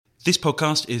This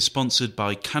podcast is sponsored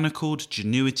by Canaccord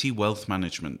Genuity Wealth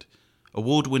Management,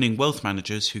 award-winning wealth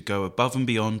managers who go above and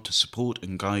beyond to support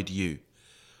and guide you.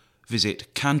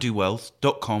 Visit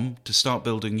candowealth.com to start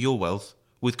building your wealth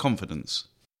with confidence.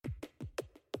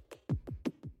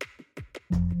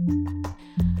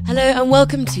 Hello and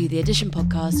welcome to the Edition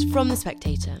podcast from The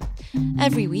Spectator.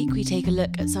 Every week we take a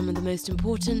look at some of the most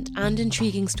important and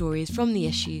intriguing stories from the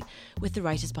issue with the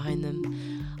writers behind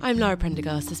them. I'm Lara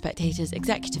Prendergast, The Spectator's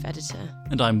executive editor.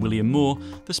 And I'm William Moore,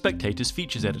 The Spectator's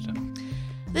features editor.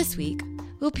 This week,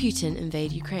 will Putin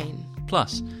invade Ukraine?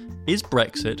 Plus, is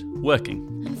Brexit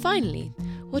working? And finally,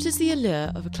 what is the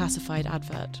allure of a classified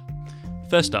advert?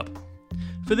 First up,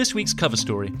 for this week's cover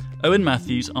story, Owen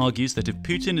Matthews argues that if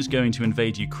Putin is going to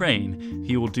invade Ukraine,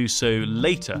 he will do so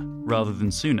later rather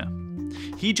than sooner.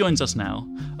 He joins us now,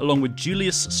 along with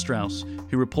Julius Strauss,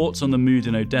 who reports on the mood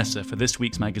in Odessa for this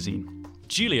week's magazine.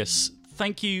 Julius,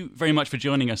 thank you very much for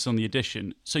joining us on the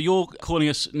Edition. So you're calling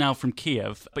us now from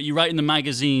Kiev, but you write in the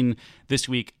magazine this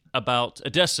week about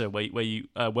Odessa, where you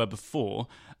were before.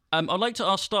 I'd like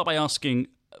to start by asking,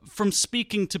 from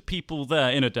speaking to people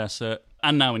there in Odessa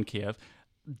and now in Kiev,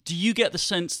 do you get the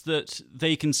sense that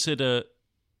they consider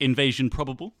invasion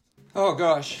probable? Oh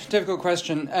gosh, difficult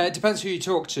question. It depends who you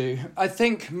talk to. I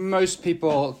think most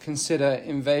people consider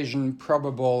invasion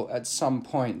probable at some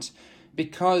point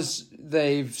because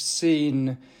they've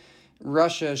seen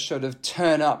Russia sort of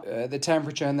turn up the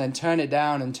temperature and then turn it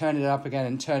down and turn it up again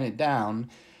and turn it down.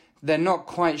 They're not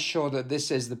quite sure that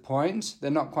this is the point.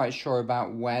 They're not quite sure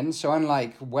about when. So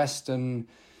unlike Western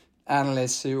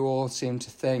analysts who all seem to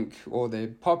think, or the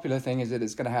popular thing is that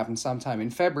it's going to happen sometime in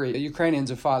February, Ukrainians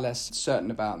are far less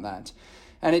certain about that.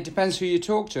 And it depends who you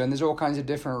talk to, and there's all kinds of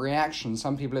different reactions.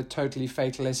 Some people are totally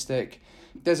fatalistic.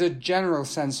 There's a general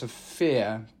sense of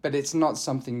fear, but it's not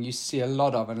something you see a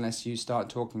lot of unless you start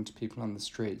talking to people on the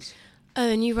streets. Oh,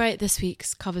 and you write this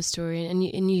week's cover story and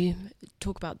you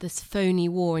talk about this phony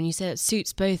war, and you say it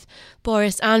suits both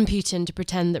Boris and Putin to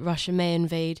pretend that Russia may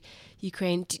invade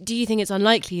Ukraine. Do you think it's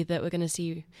unlikely that we're going to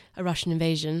see a Russian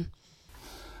invasion?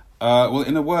 Well,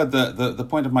 in a word, the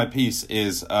point of my piece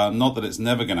is not that it's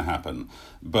never going to happen,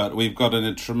 but we've got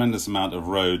a tremendous amount of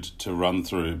road to run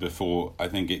through before I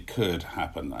think it could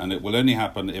happen. And it will only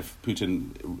happen if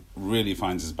Putin really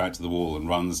finds his back to the wall and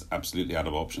runs absolutely out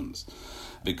of options.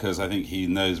 Because I think he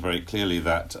knows very clearly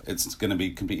that it's going to be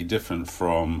completely different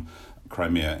from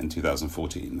Crimea in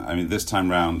 2014. I mean, this time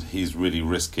round, he's really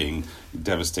risking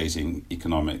devastating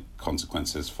economic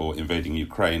consequences for invading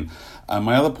Ukraine.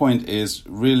 My other point is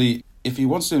really, if he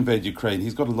wants to invade Ukraine,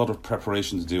 he's got a lot of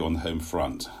preparation to do on the home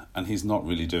front, and he's not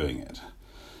really doing it.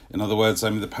 In other words, I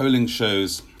mean, the polling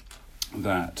shows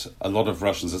that a lot of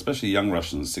Russians, especially young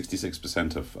Russians,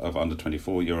 66% of under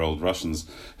 24-year-old Russians,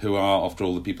 who are, after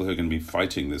all, the people who are going to be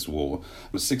fighting this war,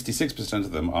 66%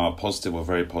 of them are positive or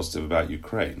very positive about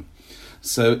Ukraine.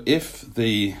 So if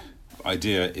the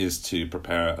idea is to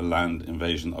prepare a land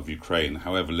invasion of Ukraine,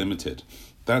 however limited,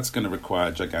 that's going to require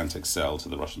a gigantic sell to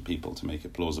the Russian people to make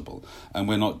it plausible. And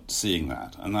we're not seeing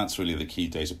that. And that's really the key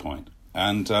data point.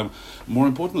 And more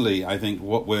importantly, I think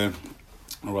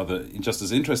or rather, just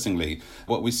as interestingly,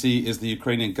 what we see is the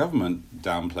Ukrainian government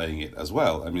downplaying it as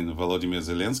well. I mean, Volodymyr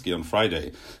Zelensky on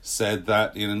Friday said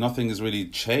that nothing has really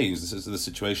changed. The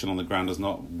situation on the ground has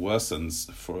not worsened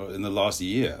in the last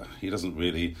year.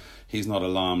 He's not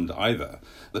alarmed either.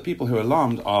 The people who are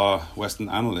alarmed are Western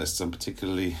analysts, and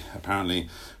particularly, apparently,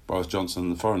 Boris Johnson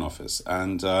and the Foreign Office.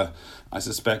 And I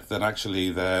suspect that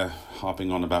actually they're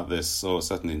harping on about this, or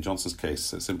certainly in Johnson's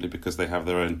case, simply because they have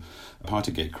their own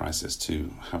Partygate crisis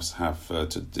to have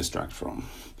to distract from.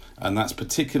 And that's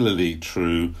particularly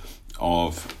true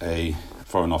of a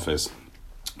Foreign Office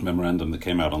memorandum that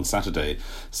came out on Saturday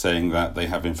saying that they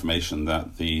have information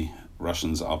that the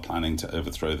Russians are planning to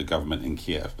overthrow the government in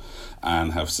Kiev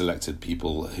and have selected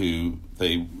people who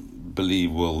they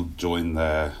believe will join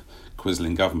their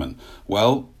Quisling government.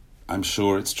 Well, I'm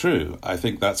sure it's true. I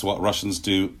think that's what Russians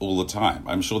do all the time.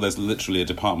 I'm sure there's literally a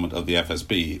department of the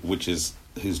FSB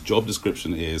whose job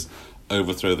description is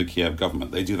overthrow the Kiev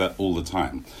government. They do that all the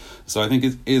time. So I think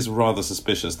it is rather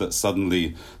suspicious that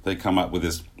suddenly they come up with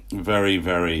this very,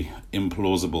 very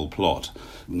implausible plot,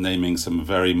 naming some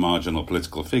very marginal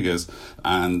political figures,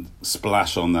 and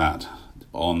splash on that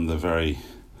on the very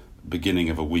beginning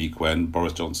of a week when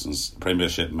Boris Johnson's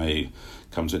premiership may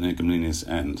come to an ignominious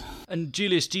end. And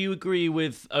Julius, do you agree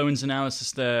with Owen's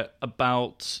analysis there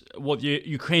about what the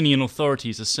Ukrainian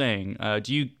authorities are saying?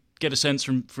 Do you get a sense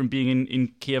from being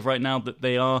in Kiev right now that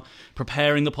they are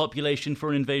preparing the population for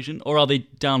an invasion, or are they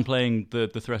downplaying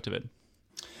the threat of it?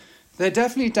 They're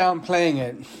definitely downplaying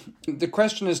it. The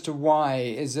question as to why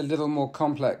is a little more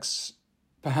complex,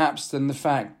 perhaps, than the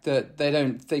fact that they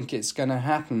don't think it's going to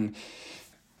happen.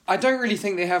 I don't really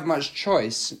think they have much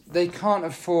choice. They can't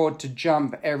afford to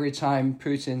jump every time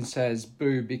Putin says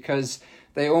boo, because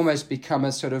they almost become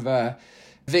a sort of a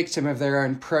victim of their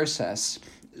own process.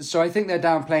 So I think they're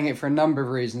downplaying it for a number of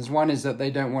reasons. One is that they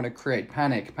don't want to create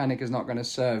panic. Panic is not going to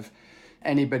serve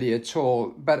anybody at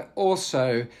all. But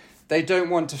also, they don't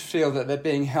want to feel that they're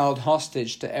being held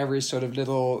hostage to every sort of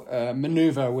little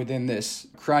maneuver within this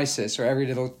crisis, or every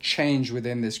little change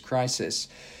within this crisis.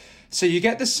 So you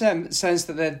get the sense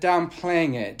that they're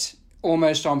downplaying it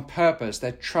almost on purpose.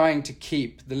 They're trying to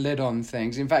keep the lid on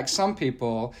things. In fact, some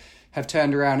people have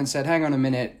turned around and said, hang on a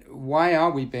minute, why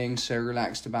are we being so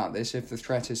relaxed about this if the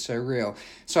threat is so real?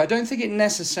 So I don't think it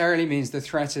necessarily means the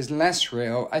threat is less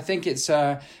real. I think it's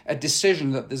a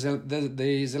decision that the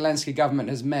Zelensky government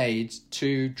has made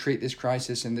to treat this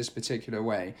crisis in this particular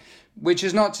way, which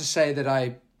is not to say that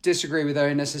I disagree with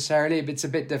Owen necessarily, but it's a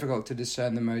bit difficult to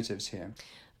discern the motives here.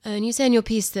 And you say in your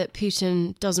piece that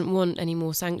Putin doesn't want any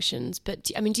more sanctions, but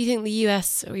do you think the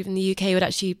US or even the UK would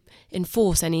actually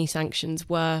enforce any sanctions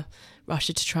were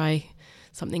Russia to try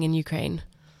something in Ukraine?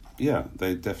 Yeah,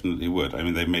 they definitely would. I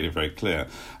mean, they've made it very clear.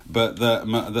 But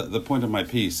the point of my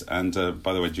piece, and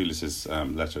by the way, Julius's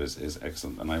letter is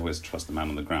excellent, and I always trust the man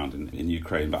on the ground in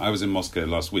Ukraine. But I was in Moscow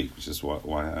last week, which is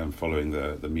why I'm following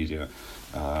the media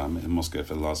in Moscow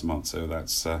for the last month. So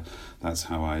that's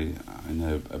how I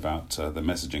know about the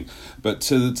messaging. But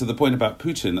to the point about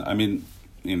Putin, I mean,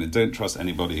 don't trust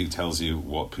anybody who tells you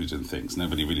what Putin thinks.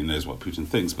 Nobody really knows what Putin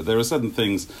thinks. But there are certain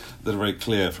things that are very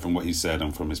clear from what he said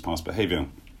and from his past behavior.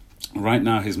 Right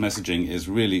now, his messaging is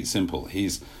really simple.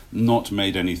 He's not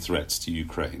made any threats to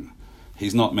Ukraine.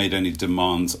 He's not made any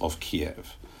demands of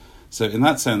Kiev. So in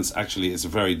that sense, actually, it's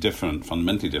very different,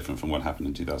 fundamentally different from what happened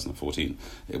in 2014.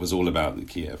 It was all about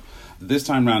Kiev. This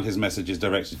time round, his message is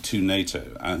directed to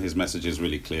NATO, and his message is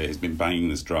really clear. He's been banging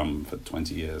this drum for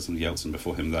 20 years, and Yeltsin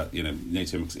before him, that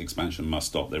NATO expansion must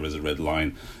stop. There is a red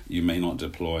line. You may not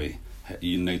deploy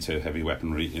NATO heavy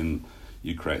weaponry in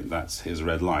Ukraine. That's his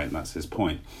red line. That's his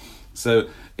point. So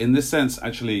in this sense,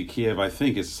 actually, Kiev, I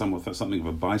think, is something of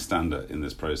a bystander in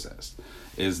this process.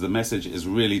 The message is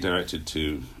really directed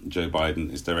to Joe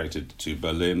Biden, is directed to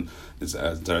Berlin, is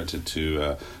directed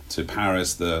to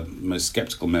Paris, the most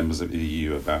skeptical members of the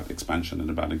EU about expansion and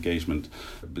about engagement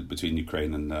between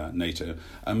Ukraine and NATO.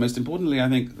 And most importantly, I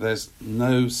think there's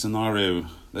no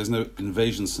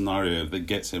invasion scenario that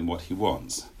gets him what he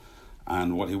wants.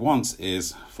 And what he wants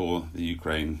is for the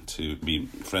Ukraine to be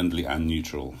friendly and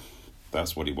neutral.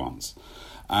 That's what he wants.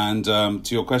 And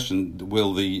to your question,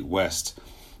 will the West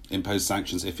impose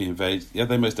sanctions if he invades? Yeah,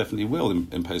 they most definitely will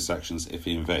impose sanctions if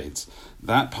he invades.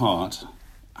 That part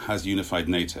has unified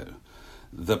NATO.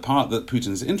 The part that Putin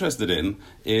is interested in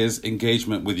is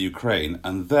engagement with Ukraine.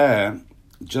 And there,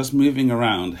 just moving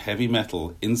around heavy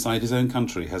metal inside his own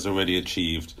country has already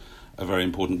achieved a very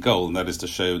important goal, and that is to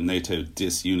show NATO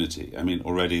disunity. I mean,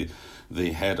 already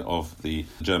the head of the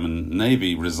German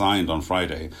Navy resigned on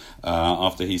Friday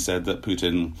after he said that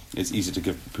it's easy to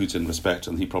give Putin respect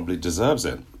and he probably deserves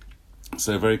it.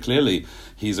 So very clearly,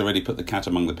 he's already put the cat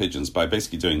among the pigeons by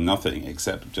basically doing nothing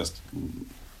except just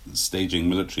staging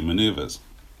military maneuvers.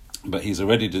 But he's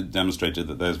already demonstrated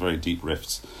that there's very deep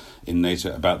rifts in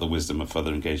NATO about the wisdom of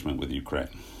further engagement with Ukraine.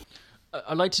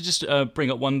 I'd like to just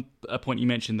bring up one point you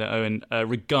mentioned there, Owen,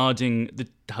 regarding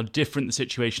how different the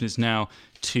situation is now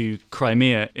to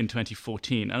Crimea in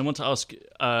 2014. And I want to ask,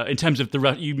 in terms of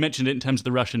you mentioned it in terms of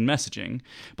the Russian messaging,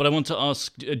 but I want to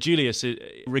ask Julius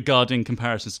regarding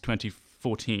comparisons to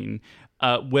 2014,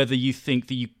 whether you think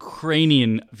the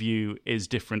Ukrainian view is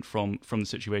different from the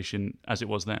situation as it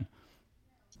was then.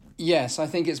 Yes, I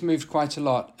think it's moved quite a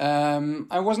lot.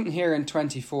 I wasn't here in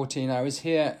 2014. I was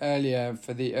here earlier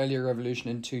for the earlier revolution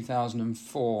in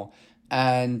 2004.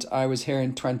 And I was here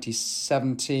in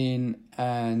 2017.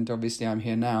 And obviously I'm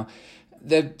here now.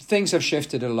 Things have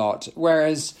shifted a lot.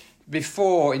 Whereas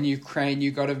before in Ukraine,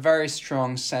 you got a very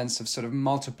strong sense of sort of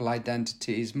multiple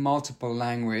identities, multiple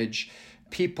language,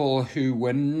 people who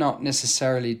were not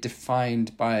necessarily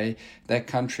defined by their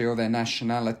country or their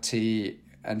nationality,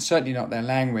 and certainly not their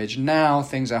language. Now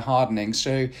things are hardening.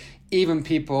 So even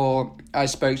people I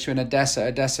spoke to in Odessa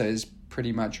is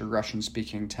pretty much a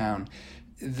Russian-speaking town.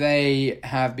 They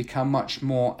have become much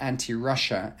more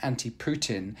anti-Russia,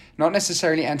 anti-Putin, not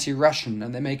necessarily anti-Russian,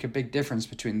 and they make a big difference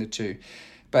between the two,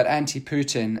 but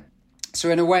anti-Putin. So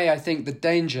in a way, I think the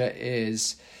danger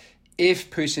is,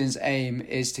 if Putin's aim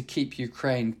is to keep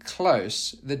Ukraine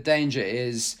close, the danger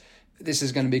is this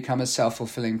is going to become a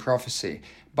self-fulfilling prophecy.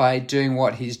 by doing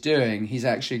what he's doing, he's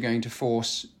actually going to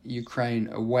force Ukraine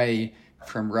away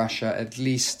from Russia, at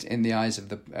least in the eyes of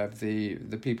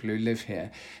the people who live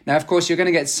here. Now, of course, you're going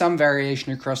to get some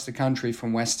variation across the country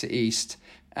from west to east.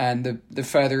 And the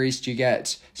further east you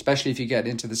get, especially if you get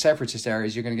into the separatist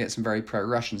areas, you're going to get some very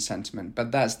pro-Russian sentiment.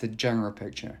 But that's the general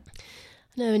picture.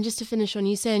 No, and just to finish on,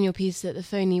 you say in your piece that the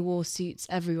phony war suits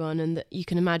everyone and that you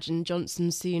can imagine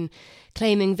Johnson soon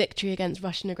claiming victory against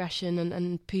Russian aggression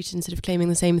and Putin sort of claiming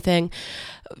the same thing.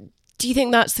 Do you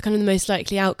think that's the most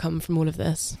likely outcome from all of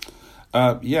this?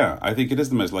 Yeah, I think it is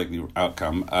the most likely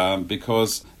outcome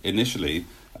because initially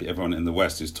everyone in the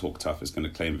West who's talk tough is going to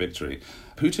claim victory.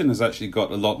 Putin has actually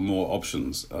got a lot more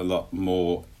options, a lot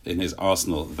more in his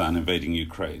arsenal than invading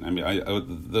Ukraine. I mean,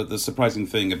 the surprising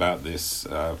thing about this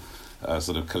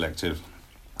sort of collective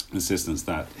insistence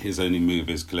that his only move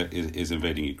is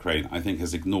invading Ukraine, I think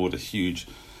has ignored a huge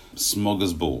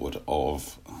smorgasbord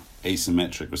of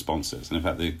asymmetric responses. And in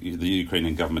fact, the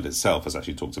Ukrainian government itself has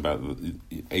actually talked about the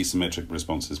asymmetric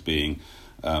responses being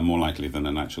more likely than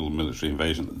an actual military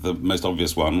invasion. The most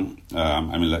obvious one,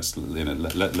 let's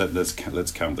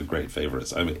count the great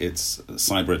favourites. I mean, it's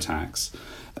cyber attacks.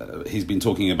 He's been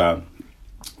talking about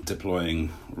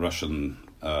deploying Russian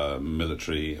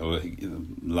military, or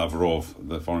Lavrov,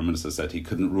 the foreign minister, said he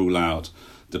couldn't rule out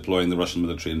deploying the Russian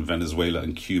military in Venezuela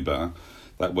and Cuba.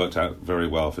 That worked out very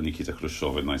well for Nikita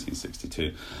Khrushchev in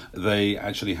 1962. They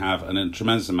actually have a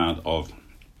tremendous amount of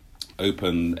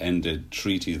open-ended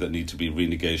treaties that need to be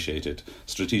renegotiated,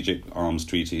 strategic arms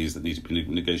treaties that need to be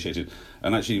negotiated.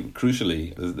 And actually,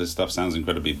 crucially, this stuff sounds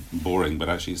incredibly boring, but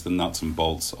actually it's the nuts and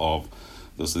bolts of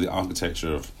the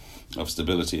architecture of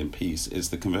stability and peace. Is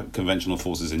the Conventional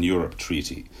Forces in Europe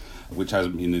Treaty, which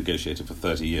hasn't been negotiated for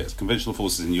 30 years. Conventional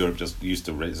Forces in Europe just used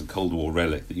to raise a Cold War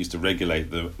relic that used to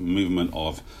regulate the movement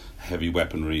of heavy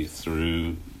weaponry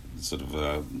through sort of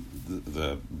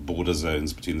the border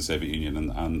zones between the Soviet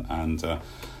Union and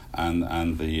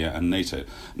NATO.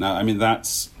 Now, I mean,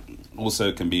 that's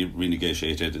also can be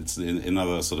renegotiated. It's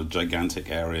another sort of gigantic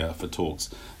area for talks.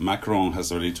 Macron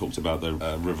has already talked about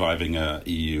reviving a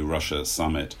EU-Russia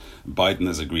summit. Biden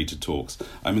has agreed to talks.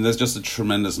 I mean, there's just a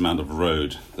tremendous amount of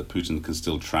road that Putin can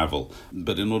still travel.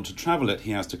 But in order to travel it,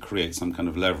 he has to create some kind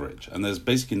of leverage. And there's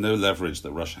basically no leverage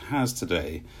that Russia has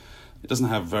today. It doesn't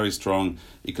have very strong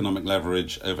economic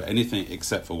leverage over anything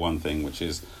except for one thing, which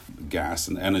is gas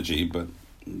and energy. But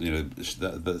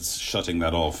that's shutting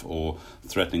that off or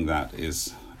threatening that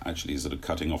is actually sort of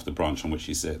cutting off the branch on which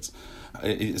he sits.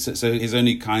 So his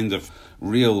only kind of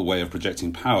real way of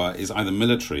projecting power is either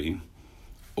military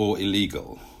or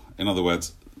illegal. In other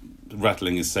words,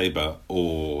 rattling his saber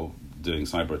or doing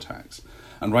cyber attacks.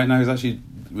 And right now he's actually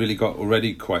really got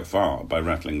already quite far by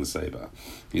rattling the saber.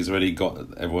 He's already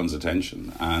got everyone's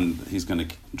attention and he's going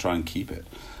to try and keep it.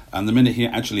 And the minute he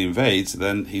actually invades,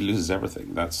 then he loses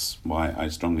everything. That's why I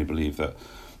strongly believe that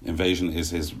invasion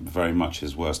is very much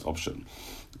his worst option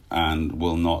and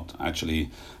will not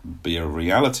actually be a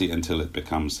reality until it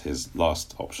becomes his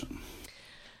last option.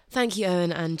 Thank you,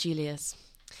 Owen and Julius.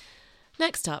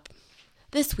 Next up,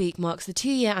 this week marks the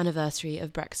 2-year anniversary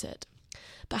of Brexit.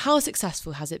 But how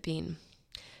successful has it been?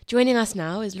 Joining us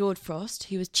now is Lord Frost,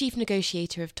 who was Chief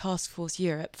Negotiator of Task Force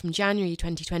Europe from January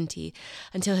 2020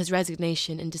 until his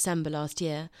resignation in December last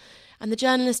year, and the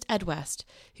journalist Ed West,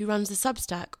 who runs the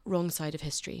Substack Wrong Side of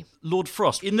History. Lord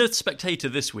Frost, in The Spectator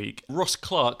this week, Ross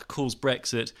Clark calls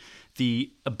Brexit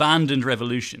the abandoned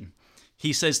revolution.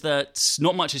 He says that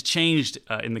not much has changed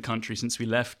in the country since we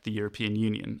left the European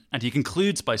Union, and he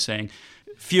concludes by saying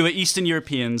fewer Eastern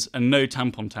Europeans and no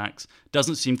tampon tax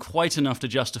doesn't seem quite enough to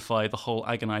justify the whole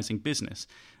agonising business.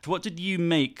 What did you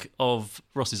make of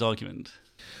Ross's argument?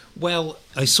 Well,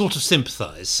 I sort of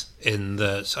sympathise in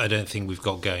that I don't think we've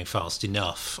got going fast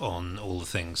enough on all the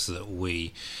things that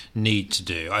we need to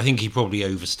do. I think he probably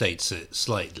overstates it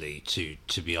slightly,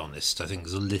 to be honest. I think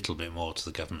there's a little bit more to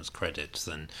the government's credit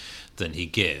than he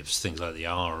gives. Things like the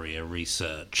ARIA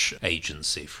Research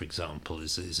Agency, for example,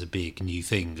 is a big new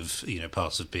thing of,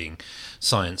 part of being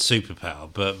science superpower.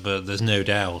 But there's no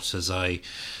doubt, as I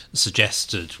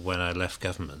suggested when I left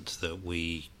government, that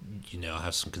we,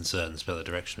 have some concerns about the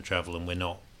direction of travel and we're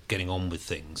not getting on with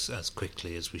things as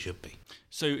quickly as we should be.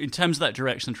 So in terms of that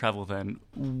direction of travel then,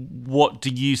 what do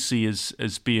you see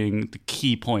as being the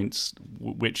key points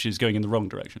which is going in the wrong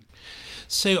direction?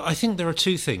 So I think there are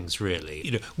two things,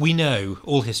 really. We know,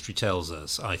 all history tells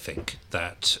us, I think,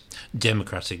 that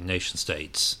democratic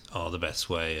nation-states are the best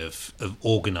way of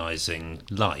organising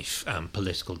life and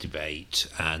political debate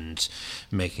and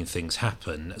making things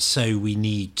happen. So we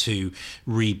need to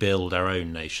rebuild our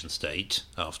own nation-state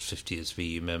after 50 years of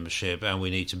EU membership, and we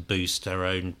need to boost our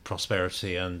own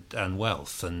prosperity and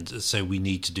wealth. And so we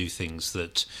need to do things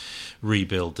that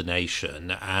rebuild the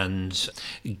nation and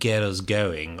get us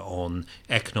going on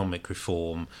economic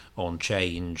reform, on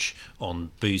change,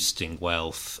 on boosting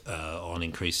wealth, on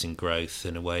increasing growth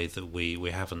in a way that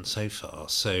we haven't so far.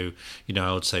 So,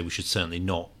 I would say we should certainly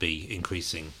not be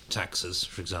increasing taxes,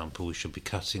 for example. We should be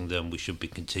cutting them. We should be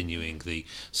continuing the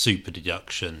super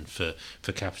deduction for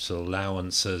capital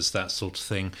allowances, that sort of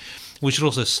thing. We should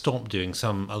also stop doing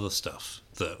some other stuff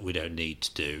that we don't need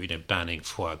to do, banning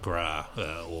foie gras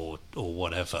or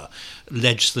whatever.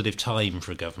 Legislative time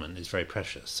for a government is very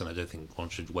precious, and I don't think one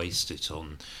should waste it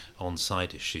on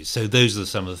side issues. So those are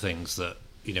some of the things that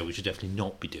we should definitely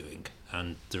not be doing,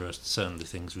 and there are certainly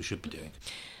things we should be doing.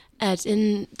 Ed,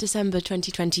 in December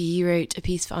 2020, you wrote a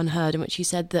piece for Unheard in which you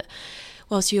said that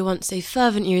whilst you were once a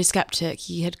fervent Eurosceptic,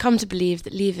 you had come to believe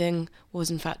that leaving was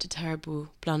in fact a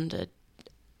terrible blunder.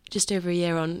 Just over a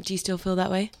year on, do you still feel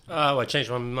that way? I change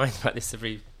my mind about this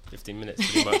every 15 minutes,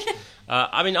 pretty much.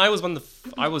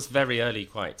 I was very early,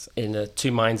 quite in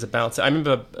two minds about it. I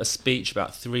remember a speech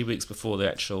about 3 weeks before the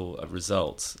actual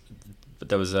results. But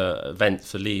there was an event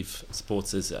for Leave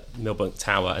supporters at Millbank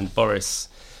Tower, and Boris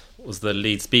was the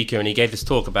lead speaker, and he gave this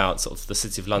talk about sort of the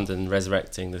City of London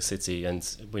resurrecting the city, and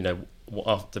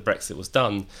after Brexit was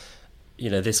done,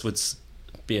 this would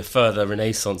be a further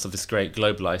renaissance of this great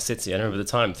globalised city. I remember at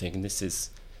the time thinking this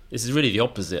is really the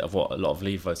opposite of what a lot of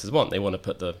Leave voters want. They want to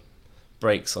put the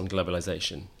brakes on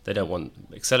globalisation. They don't want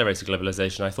accelerated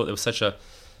globalisation. I thought there was such a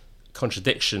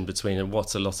contradiction between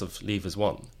what a lot of Leavers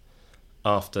want.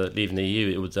 After leaving the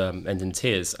EU, it would end in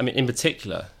tears. In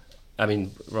particular,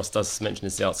 Ross does mention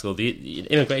this in the article, the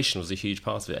immigration was a huge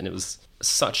part of it, and it was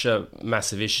such a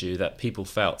massive issue that people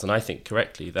felt, and I think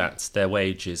correctly, that their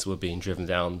wages were being driven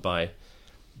down by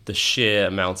the sheer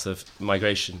amount of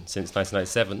migration since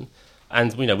 1997.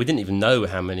 And we didn't even know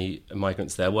how many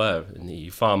migrants there were in the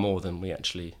EU, far more than we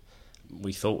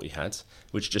thought we had,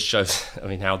 which just shows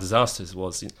how disastrous it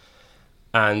was.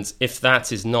 And if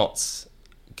that is not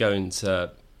going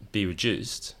to be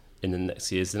reduced in the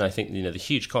next years, then I think the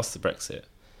huge costs of Brexit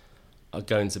are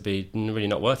going to be really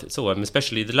not worth it at all.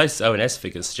 Especially the latest ONS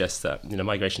figures suggest that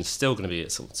migration is still going to be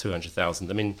at sort of 200,000.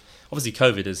 Obviously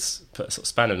COVID has put a sort of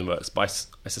spanner in the works, but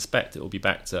I suspect it will be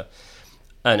back to.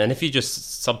 And if you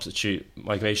just substitute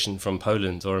migration from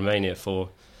Poland or Romania for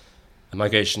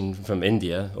migration from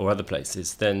India or other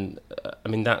places, then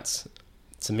that's,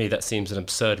 to me, that seems an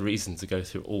absurd reason to go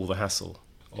through all the hassle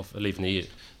of leaving the EU.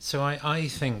 So I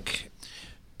think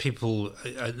people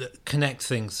connect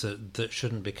things that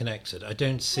shouldn't be connected. I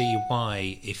don't see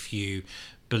why, if you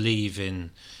believe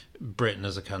in Britain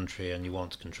as a country and you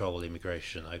want to control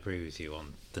immigration, I agree with you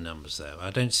on the numbers there. I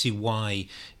don't see why,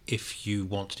 if you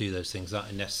want to do those things,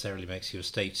 that necessarily makes you a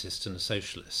statist and a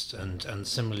socialist. And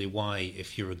similarly, why,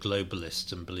 if you're a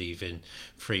globalist and believe in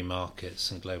free markets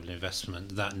and global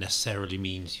investment, that necessarily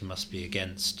means you must be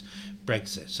against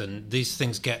Brexit. And these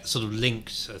things get sort of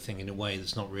linked, I think, in a way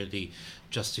that's not really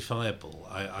justifiable.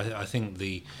 I think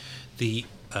the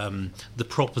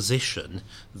proposition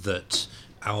that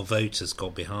our voters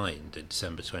got behind in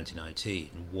December 2019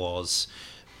 was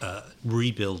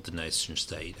rebuild the nation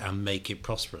state and make it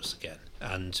prosperous again.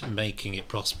 And making it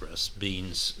prosperous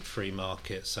means free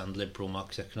markets and liberal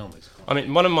market economics.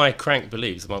 One of my crank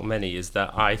beliefs among many is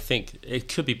that I think it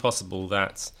could be possible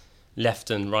that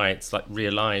left and right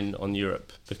realign on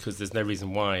Europe, because there's no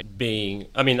reason why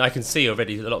I can see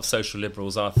already a lot of social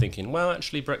liberals are thinking, well,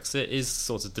 actually Brexit is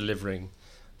sort of delivering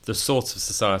the sort of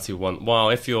society we want. While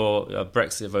if you're a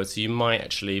Brexit voter, you might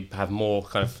actually have more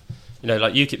kind of,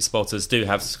 UKIP supporters do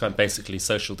have kind of basically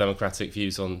social democratic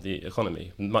views on the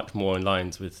economy, much more in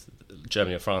line with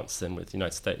Germany or France than with the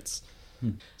United States.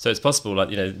 So it's possible,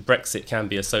 Brexit can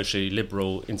be a socially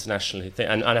liberal internationally thing,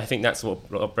 and I think that's what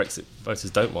a lot of Brexit voters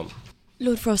don't want.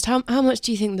 Lord Frost, how much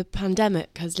do you think the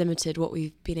pandemic has limited what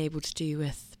we've been able to do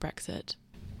with Brexit?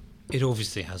 It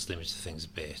obviously has limited things a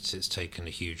bit. It's taken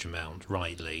a huge amount,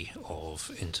 rightly,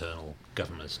 of internal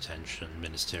government attention,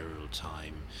 ministerial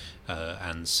time,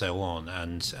 and so on,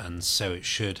 and so it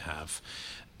should have.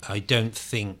 I don't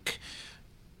think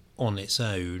on its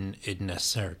own it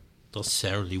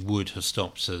necessarily would have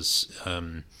stopped us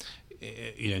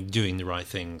doing the right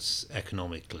things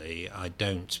economically. I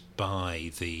don't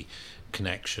buy the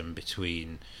connection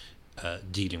between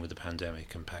dealing with the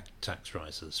pandemic and tax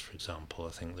rises, for example. I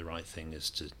think the right thing is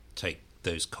to take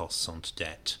those costs onto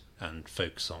debt and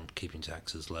focus on keeping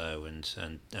taxes low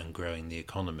and growing the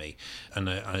economy. And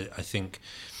I think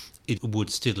it would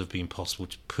still have been possible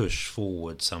to push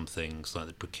forward some things like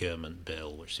the procurement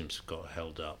bill, which seems to have got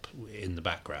held up in the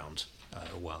background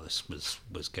while this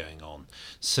was going on.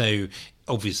 So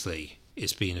obviously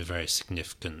it's been a very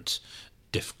significant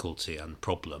difficulty and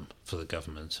problem for the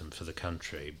government and for the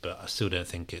country, but I still don't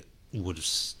think it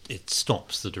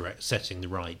stops the setting the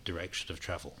right direction of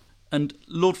travel. And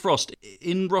Lord Frost,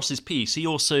 in Ross's piece, he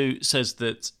also says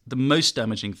that the most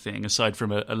damaging thing, aside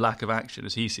from a lack of action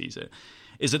as he sees it,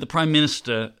 is that the Prime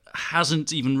Minister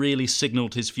hasn't even really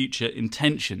signalled his future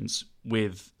intentions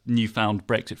with newfound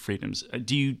Brexit freedoms.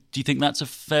 Do you think that's a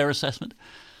fair assessment?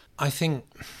 I think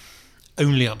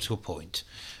only up to a point.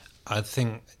 I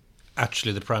think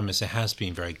actually the Prime Minister has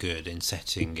been very good in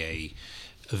setting a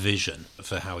vision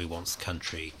for how he wants the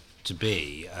country to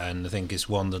be, and I think it's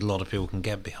one that a lot of people can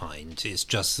get behind. It's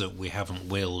just that we haven't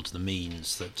willed the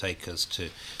means that take us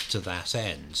to that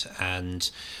end. And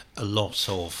a lot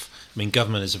of,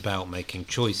 government is about making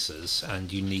choices,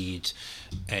 and you need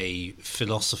a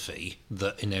philosophy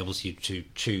that enables you to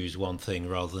choose one thing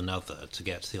rather than another to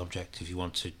get to the objective you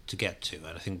want to get to.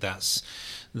 And I think that's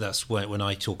when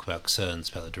I talk about concerns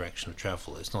about the direction of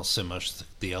travel, it's not so much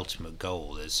the ultimate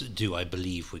goal as do I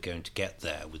believe we're going to get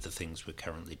there with the things we're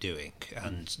currently doing?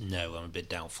 And no, I'm a bit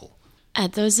doubtful.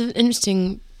 Ed, there was an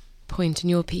interesting point in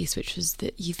your piece, which was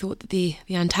that you thought that the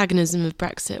antagonism of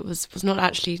Brexit was not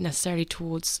actually necessarily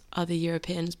towards other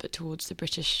Europeans, but towards the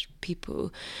British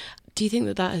people. Do you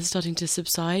think that is starting to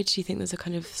subside? Do you think there's a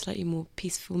kind of slightly more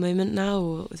peaceful moment now,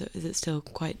 or is it still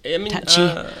quite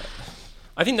touchy?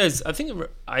 I think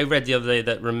I read the other day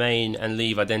that Remain and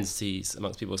Leave identities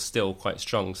amongst people are still quite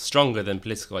stronger than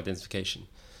political identification.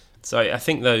 So I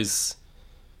think those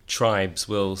tribes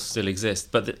will still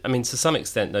exist, but to some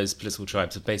extent those political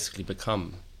tribes have basically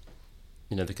become,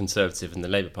 the Conservative and the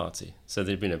Labour Party. So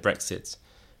there'd been a Brexit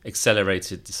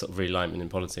accelerated the sort of realignment in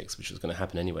politics, which was going to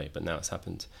happen anyway, but now it's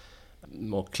happened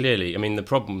more clearly. The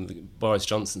problem that Boris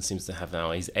Johnson seems to have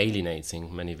now, he's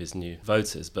alienating many of his new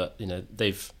voters, but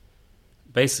they've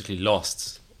basically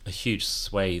lost a huge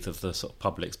swathe of the sort of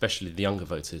public, especially the younger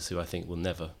voters, who I think will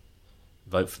never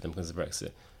vote for them because of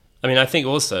Brexit. I think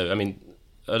also,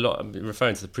 a lot,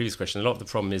 referring to the previous question, a lot of the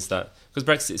problem is that because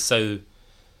Brexit is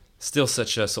still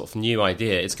such a sort of new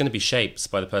idea, it's going to be shaped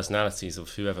by the personalities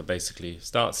of whoever basically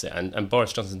starts it. And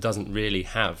Boris Johnson doesn't really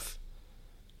have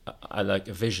a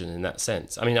vision in that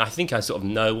sense. I think I sort of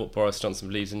know what Boris Johnson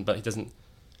believes in, but he doesn't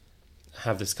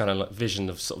have this kind of vision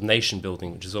of sort of nation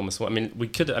building, which is almost what and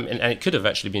it could have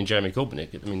actually been Jeremy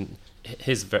Corbyn.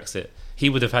 His Brexit, he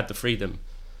would have had the freedom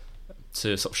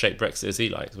to sort of shape Brexit as he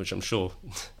liked, which I'm sure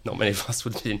not many of us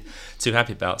would have been too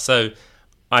happy about. So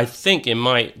I think it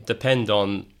might depend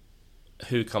on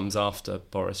who comes after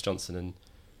Boris Johnson, and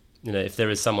if there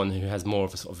is someone who has more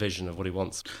of a sort of vision of what he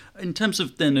wants. In terms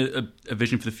of then a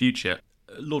vision for the future,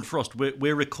 Lord Frost,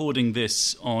 we're recording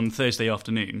this on Thursday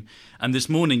afternoon, and this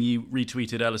morning you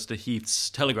retweeted Alistair Heath's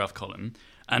Telegraph column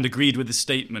and agreed with the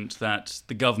statement that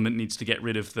the government needs to get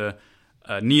rid of the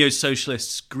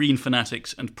neo-socialists, green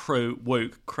fanatics and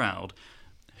pro-woke crowd.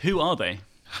 Who are they?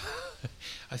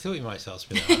 I thought you might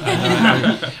ask me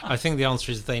that. I think the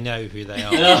answer is they know who they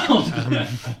are.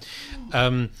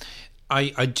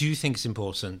 I do think it's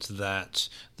important that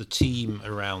the team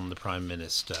around the Prime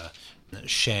Minister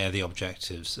share the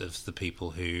objectives of the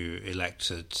people who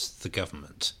elected the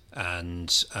government.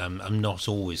 And I'm not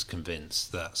always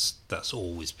convinced that's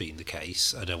always been the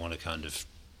case. I don't want to kind of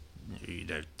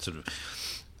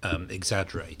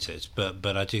exaggerate it,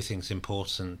 but I do think it's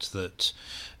important that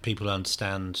people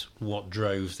understand what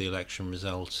drove the election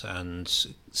result and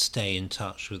stay in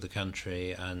touch with the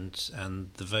country and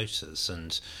the voters.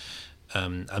 And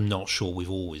I'm not sure we've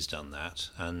always done that,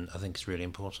 and I think it's really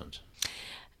important.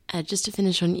 Just to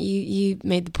finish on, you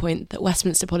made the point that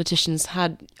Westminster politicians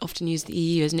had often used the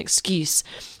EU as an excuse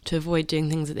to avoid doing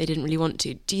things that they didn't really want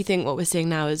to. Do you think what we're seeing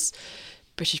now is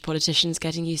British politicians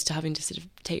getting used to having to sort of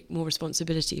take more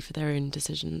responsibility for their own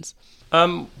decisions?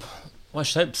 Well, I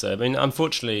should hope so.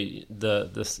 Unfortunately,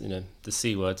 the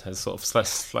C word has sort of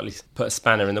slightly put a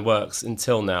spanner in the works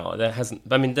until now. There hasn't.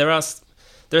 There are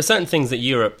certain things that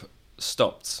Europe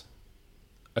stopped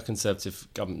a Conservative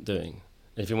government doing.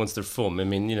 If it wants to reform,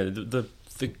 the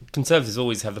Conservatives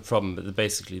always have the problem, but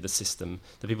basically the system,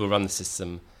 the people who run the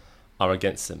system, are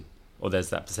against them, or there's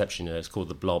that perception. It's called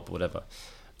the blob, or whatever.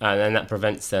 and then that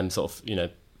prevents them sort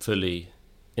of, fully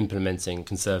implementing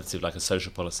conservative, like a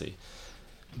social policy.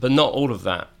 But not all of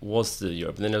that was to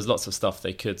Europe. And then there was lots of stuff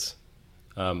they could sort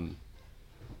of,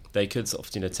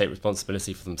 take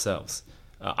responsibility for themselves.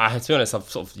 I have to be honest, I've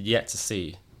sort of yet to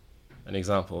see an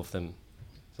example of them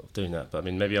sort of doing that. But I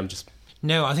mean, maybe I'm just...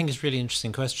 No, I think it's a really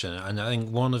interesting question. And I think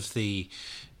one of the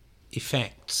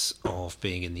effects of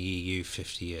being in the EU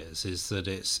 50 years is that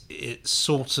it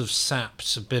sort of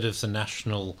sapped a bit of the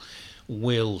national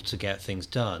will to get things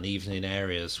done, even in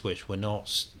areas which were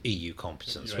not EU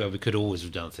competence, where we could always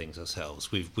have done things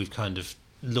ourselves. We've kind of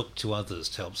looked to others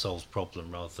to help solve the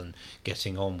problem rather than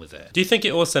getting on with it. Do you think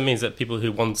it also means that people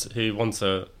who want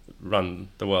to run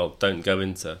the world don't go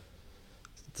into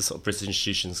the sort of British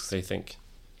institutions because they think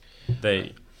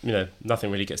nothing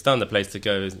really gets done? The place to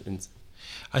go is...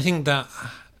 I think that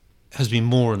has been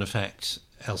more an effect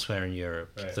elsewhere in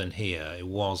Europe than here. It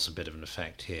was a bit of an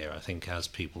effect here. I think as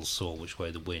people saw which way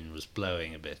the wind was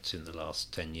blowing a bit in the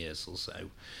last 10 years or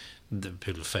so, the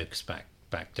people focused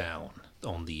back down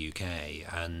on the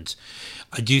UK. And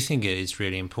I do think it is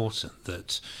really important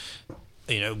that,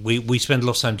 we spend a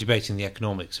lot of time debating the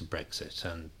economics of Brexit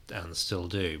and still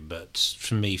do, but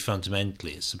for me,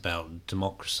 fundamentally, it's about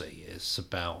democracy. It's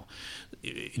about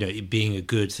it being a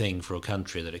good thing for a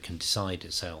country that it can decide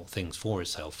things for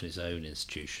itself in its own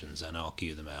institutions and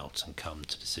argue them out and come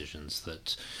to decisions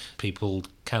that people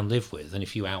can live with. And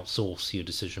if you outsource your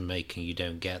decision making, you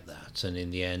don't get that. And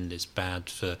in the end, it's bad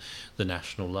for the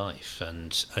national life.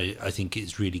 And I think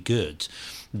it's really good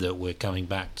that we're coming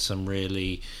back to some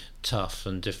really tough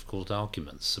and difficult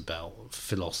arguments about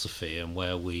philosophy and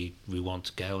where we want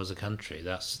to go as a country.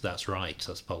 That's right,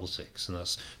 that's politics, and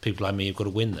that's people like me who've got to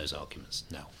win those arguments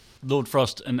now. Lord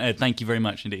Frost and Ed, thank you very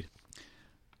much indeed.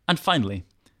 And finally,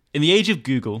 in the age of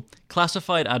Google,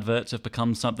 classified adverts have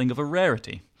become something of a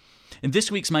rarity. In this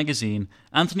week's magazine,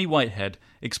 Anthony Whitehead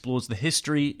explores the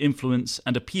history, influence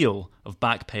and appeal of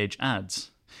back-page ads.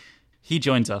 He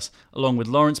joins us, along with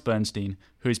Lawrence Bernstein,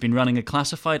 who has been running a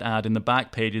classified ad in the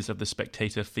back pages of The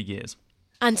Spectator for years.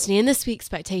 Anthony, in this week's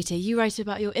Spectator, you write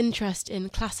about your interest in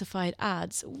classified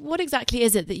ads. What exactly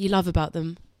is it that you love about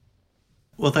them?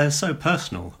 Well, they're so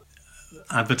personal.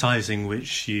 Advertising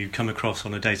which you come across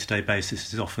on a day-to-day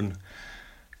basis is often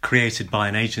created by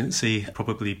an agency,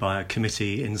 probably by a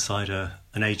committee inside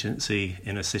an agency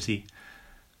in a city.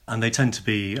 And they tend to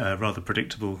be rather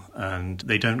predictable, and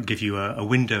they don't give you a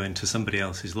window into somebody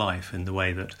else's life in the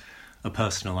way that a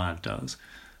personal ad does.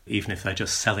 Even if they're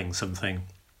just selling something,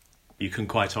 you can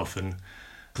quite often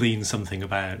glean something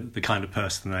about the kind of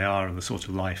person they are and the sort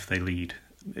of life they lead.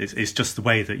 It's just the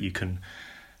way that you can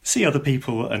see other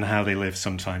people and how they live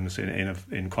sometimes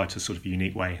in quite a sort of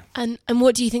unique way. And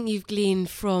what do you think you've gleaned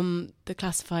from the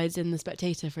classifieds in The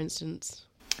Spectator, for instance?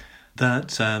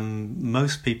 That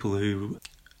most people who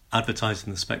advertise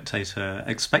in The Spectator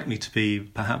expect me to be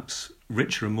perhaps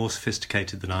richer and more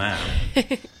sophisticated than I am.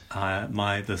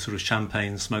 The sort of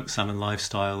champagne smoked salmon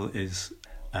lifestyle is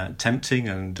tempting,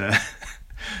 and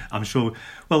I'm sure,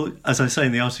 well, as I say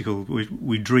in the article,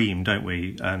 we dream, don't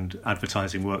we? And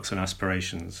advertising works on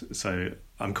aspirations. So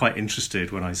I'm quite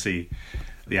interested when I see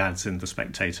the ads in The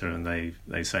Spectator and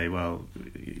they say, well,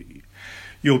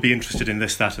 you'll be interested in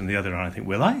this, that and the other. And I think,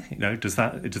 will I? Does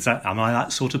that am I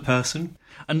that sort of person?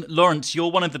 And Lawrence, you're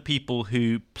one of the people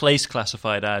who place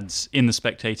classified ads in The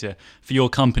Spectator for your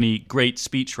company, Great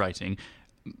Speech Writing.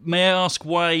 May I ask,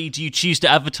 why do you choose to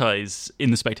advertise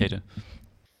in The Spectator?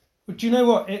 Well, do you know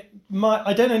what?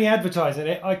 I don't only advertise in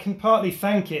it, I can partly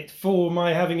thank it for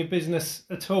my having a business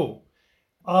at all.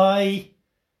 I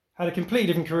had a completely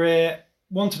different career,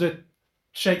 wanted to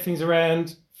shake things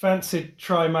around, fancied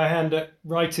trying my hand at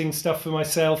writing stuff for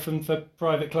myself and for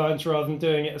private clients rather than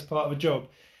doing it as part of a job,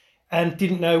 and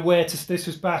didn't know where to... This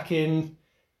was back in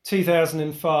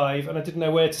 2005, and I didn't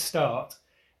know where to start.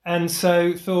 And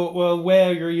so thought, well,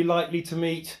 where are you likely to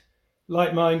meet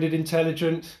like-minded,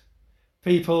 intelligent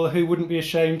people who wouldn't be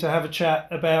ashamed to have a chat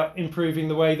about improving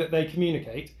the way that they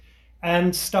communicate?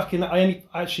 And stuck in that. I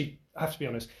actually have to be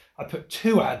honest, I put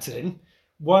 2 ads in.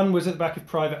 One was at the back of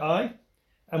Private Eye,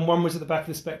 and one was at the back of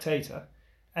The Spectator.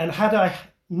 And had I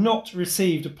not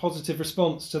received a positive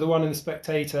response to the one in The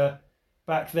Spectator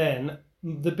back then,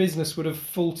 the business would have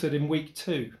faltered in week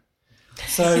 2.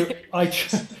 So I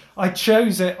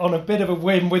chose it on a bit of a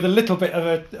whim with a little bit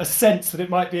of a sense that it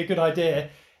might be a good idea.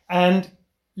 And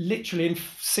literally in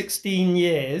 16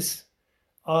 years,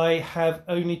 I have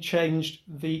only changed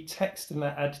the text in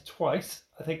that ad twice.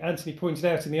 I think Anthony pointed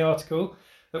out in the article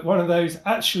that one of those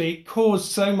actually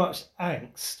caused so much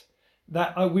angst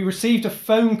that we received a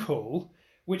phone call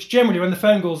which generally when the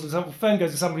phone goes and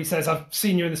somebody says, I've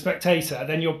seen you in the Spectator,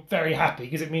 then you're very happy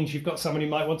because it means you've got someone who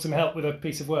might want some help with a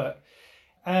piece of work.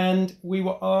 And we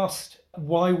were asked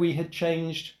why we had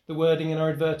changed the wording in our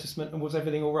advertisement and was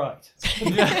everything all right.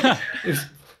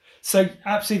 So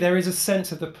absolutely there is a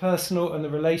sense of the personal and the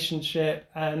relationship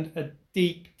and a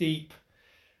deep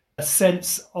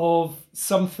sense of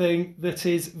something that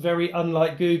is very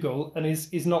unlike Google and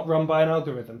is not run by an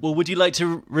algorithm. Well, would you like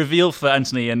to reveal for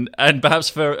Anthony and perhaps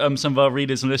for some of our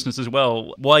readers and listeners as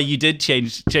well why you did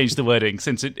change the wording,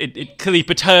 since it clearly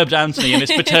perturbed Anthony and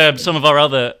it's perturbed some of our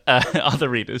other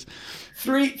readers?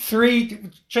 Three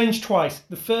changed twice.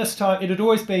 The first time it had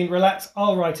always been, relax,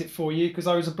 I'll write it for you, because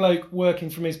I was a bloke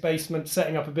working from his basement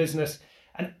setting up a business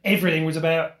and everything was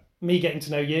about me getting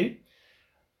to know you.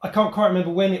 I can't quite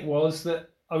remember when it was that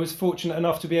I was fortunate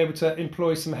enough to be able to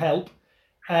employ some help,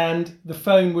 and the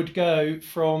phone would go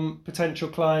from potential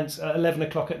clients at 11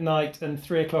 o'clock at night and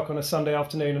 3 o'clock on a Sunday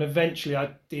afternoon, and eventually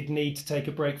I did need to take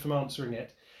a break from answering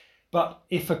it. But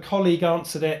if a colleague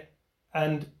answered it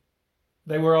and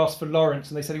they were asked for Lawrence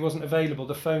and they said he wasn't available,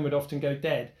 the phone would often go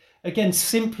dead. Again,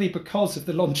 simply because of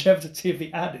the longevity of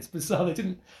the ad. It's bizarre. They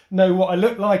didn't know what I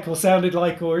looked like or sounded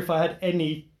like or if I had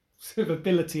any sort of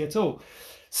ability at all.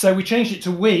 So we changed it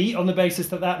to we on the basis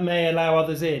that may allow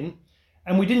others in.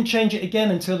 And we didn't change it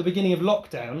again until the beginning of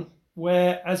lockdown,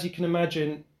 where, as you can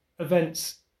imagine,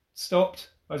 events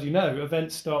stopped. As you know,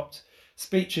 events stopped.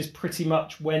 Speeches pretty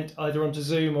much went either onto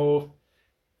Zoom or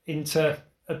into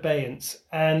abeyance.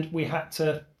 And we had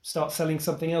to start selling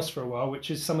something else for a while,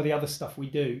 which is some of the other stuff we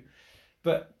do.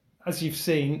 But as you've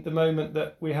seen, the moment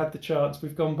that we had the chance,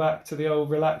 we've gone back to the old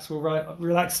relax, we'll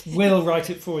write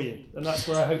it for you. And that's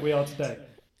where I hope we are today.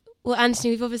 Well, Anthony,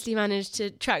 we've obviously managed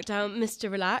to track down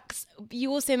Mr. Relax.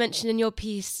 You also mentioned in your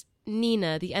piece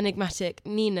Nina, the enigmatic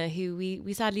Nina, who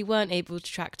we sadly weren't able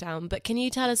to track down. But can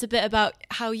you tell us a bit about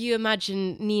how you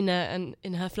imagine Nina and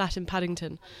in her flat in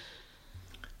Paddington?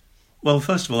 Well,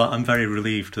 first of all, I'm very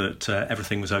relieved that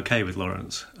everything was okay with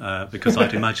Lawrence, because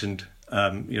I'd imagined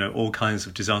all kinds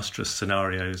of disastrous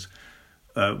scenarios,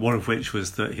 one of which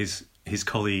was that his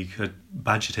colleague had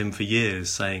badgered him for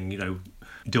years saying,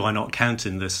 do I not count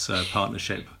in this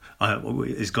partnership?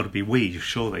 It's got to be we,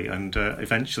 surely. And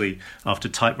eventually, after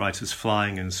typewriters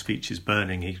flying and speeches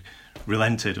burning, he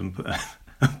relented and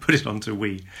put it onto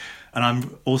we. And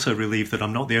I'm also relieved that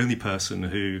I'm not the only person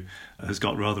who has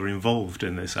got rather involved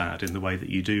in this ad in the way that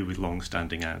you do with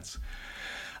long-standing ads.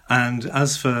 And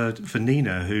as for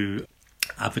Nina, who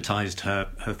advertised her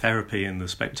therapy in The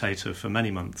Spectator for many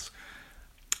months,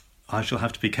 I shall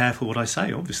have to be careful what I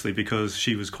say, obviously, because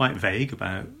she was quite vague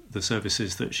about the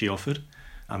services that she offered.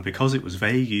 And because it was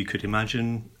vague, you could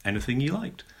imagine anything you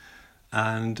liked.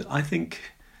 And I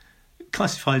think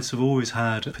classifieds have always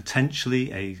had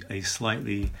potentially a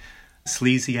slightly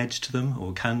sleazy edge to them,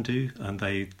 or can do, and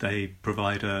they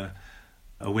provide a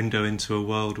window into a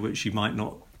world which you might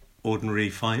not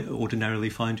ordinarily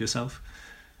find yourself.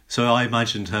 So I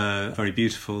imagined her very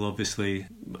beautiful, obviously,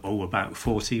 about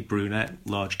 40, brunette,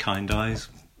 large kind eyes,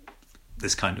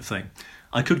 this kind of thing.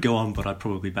 I could go on, but I'd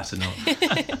probably better not.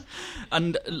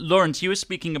 And Lawrence, you were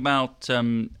speaking about,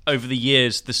 over the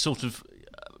years, the sort of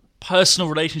personal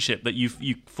relationship that you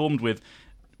formed with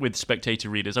Spectator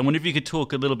readers. I wonder if you could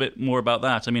talk a little bit more about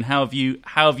that. I mean, how have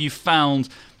you found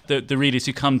the readers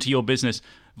who come to your business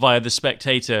via The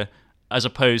Spectator as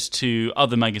opposed to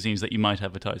other magazines that you might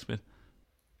advertise with?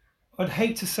 I'd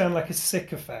hate to sound like a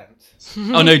sycophant.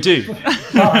 Oh, no, do.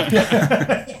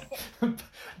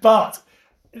 But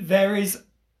there is,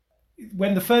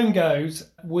 when the phone goes,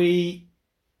 we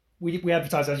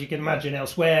advertise, as you can imagine,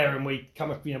 elsewhere, and we come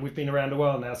up, we've been around a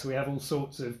while now, so we have all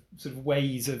sorts of sort of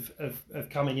ways of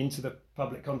coming into the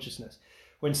public consciousness.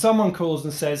 When someone calls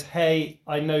and says, hey,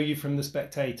 I know you from The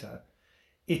Spectator,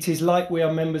 it is like we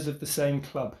are members of the same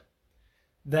club.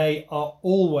 They are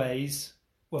always,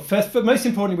 well, first, but most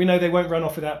importantly, we know they won't run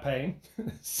off without paying.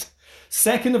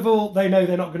 Second of all, they know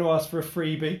they're not going to ask for a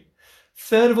freebie.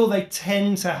 Third of all,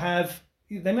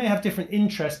 they may have different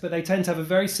interests, but they tend to have a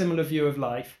very similar view of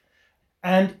life.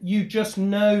 And you just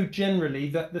know generally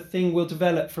that the thing will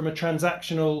develop from a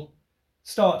transactional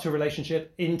start to a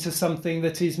relationship into something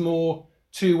that is more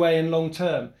two-way and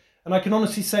long-term. And I can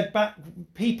honestly say back,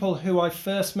 people who I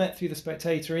first met through The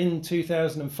Spectator in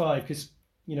 2005, because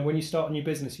when you start a new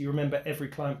business, you remember every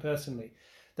client personally.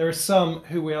 There are some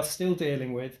who we are still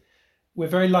dealing with. We're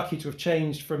very lucky to have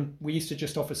changed from, we used to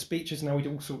just offer speeches, now we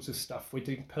do all sorts of stuff. We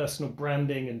do personal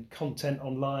branding and content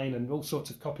online and all sorts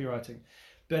of copywriting.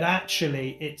 But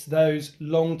actually, it's those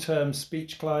long-term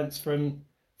speech clients from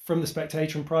The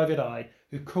Spectator and Private Eye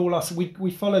who call us.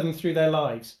 We follow them through their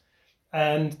lives.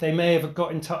 and they may have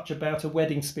got in touch about a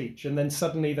wedding speech, and then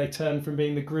suddenly they turn from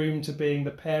being the groom to being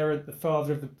the parent, the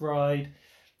father of the bride.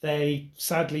 They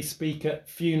sadly speak at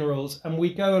funerals, and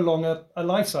we go along a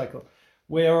life cycle.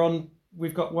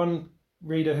 We've got one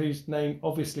reader whose name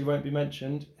obviously won't be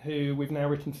mentioned, who we've now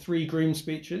written 3 groom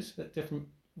speeches at different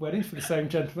weddings for the same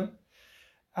gentleman.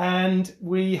 And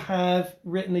we have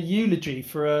written a eulogy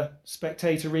for a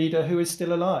Spectator reader who is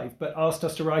still alive, but asked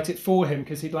us to write it for him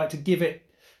because he'd like to give it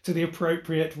to the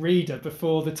appropriate reader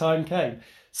before the time came.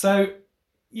 So,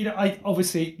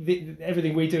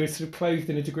 everything we do is sort of clothed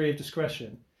in a degree of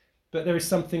discretion, but there is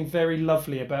something very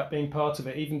lovely about being part of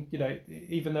it,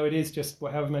 even though it is just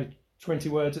however many 20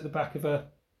 words at the back of a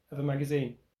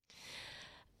magazine.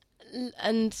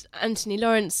 And Anthony,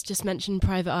 Lawrence just mentioned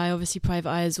Private Eye. Obviously, Private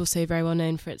Eye is also very well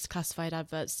known for its classified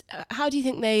adverts. How do you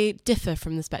think they differ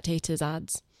from the Spectator's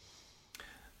ads?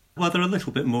 Well, they're a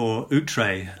little bit more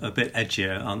outre, a bit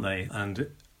edgier, aren't they? And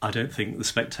I don't think the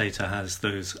Spectator has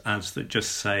those ads that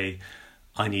just say,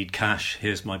 I need cash,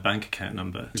 here's my bank account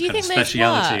number. Do you think those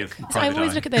work? I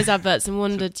always look at those adverts and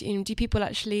wonder, do people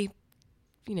actually,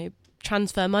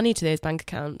 transfer money to those bank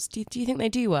accounts? Do you think they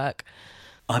do work?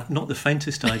 I've not the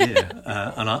faintest idea,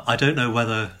 and I don't know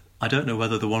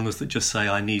whether the ones that just say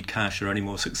I need cash are any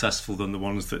more successful than the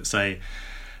ones that say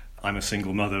I'm a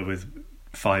single mother with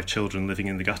 5 children living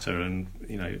in the gutter, and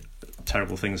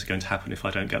terrible things are going to happen if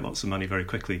I don't get lots of money very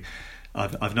quickly.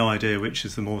 I've no idea which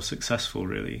is the more successful,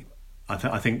 really.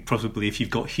 I think probably if you've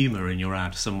got humour in your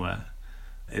ad somewhere,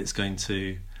 it's going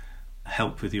to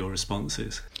help with your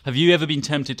responses. Have you ever been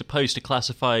tempted to post a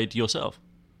classified yourself?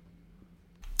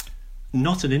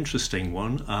 Not an interesting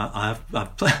one. I've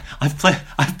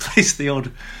placed the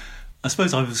odd. I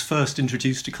suppose I was first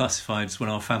introduced to classifieds when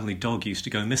our family dog used to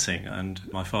go missing, and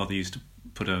my father used to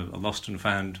put a lost and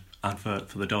found advert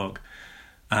for the dog,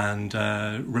 and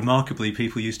remarkably,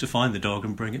 people used to find the dog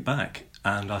and bring it back.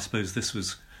 And I suppose this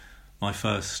was my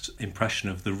first impression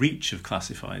of the reach of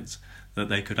classifieds, that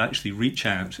they could actually reach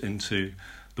out into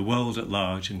the world at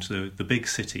large, into the big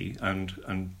city,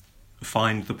 and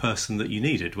find the person that you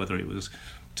needed, whether it was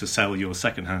to sell your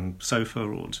second-hand sofa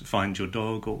or to find your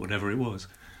dog or whatever it was.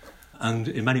 And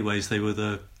in many ways they were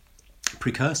the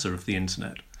precursor of the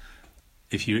internet.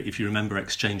 If you remember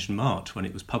Exchange and Mart, when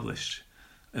it was published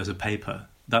as a paper,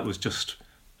 that was just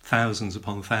thousands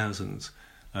upon thousands,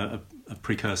 a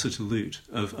precursor to Loot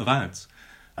of ads.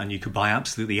 And you could buy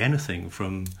absolutely anything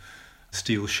from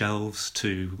steel shelves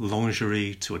to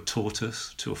lingerie to a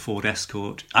tortoise to a Ford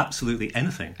Escort, absolutely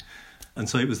anything. And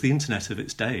so it was the internet of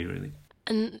its day, really.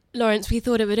 And Lawrence, we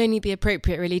thought it would only be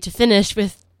appropriate, really, to finish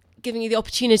with giving you the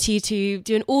opportunity to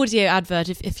do an audio advert,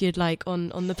 if you'd like, on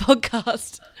the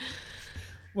podcast.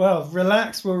 Well,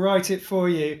 relax, we'll write it for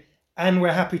you, and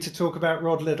we're happy to talk about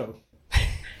Rod Liddell.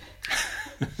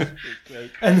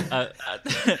 and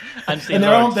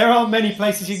there aren't many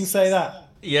places you can say that.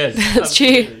 Yes, that's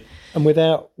true. And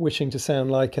without wishing to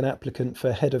sound like an applicant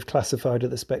for head of classified at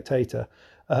the Spectator,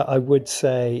 I would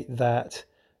say that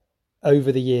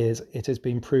over the years it has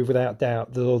been proved without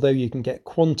doubt that although you can get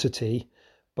quantity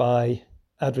by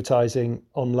advertising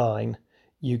online,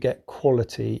 you get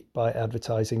quality by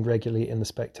advertising regularly in the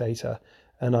Spectator.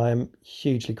 And I am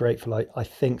hugely grateful, I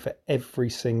think, for every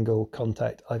single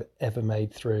contact I've ever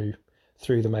made through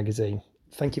the magazine.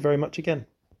 Thank you very much again.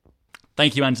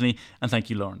 Thank you, Anthony, and thank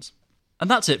you, Lawrence. And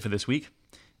that's it for this week.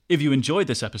 If you enjoyed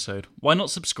this episode, why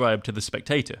not subscribe to The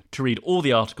Spectator to read all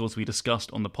the articles we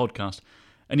discussed on the podcast?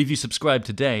 And if you subscribe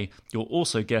today, you'll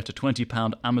also get a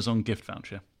 £20 Amazon gift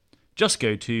voucher. Just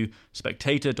go to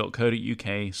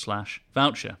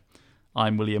spectator.co.uk/voucher.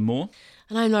 I'm William Moore.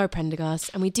 And I'm Laura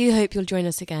Prendergast, and we do hope you'll join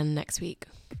us again next week.